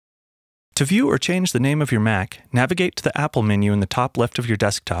To view or change the name of your Mac, navigate to the Apple menu in the top left of your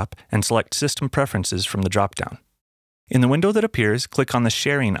desktop and select System Preferences from the dropdown. In the window that appears, click on the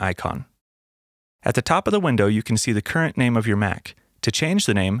Sharing icon. At the top of the window, you can see the current name of your Mac. To change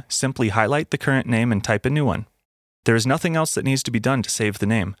the name, simply highlight the current name and type a new one. There is nothing else that needs to be done to save the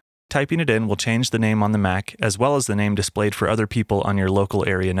name. Typing it in will change the name on the Mac as well as the name displayed for other people on your local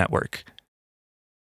area network.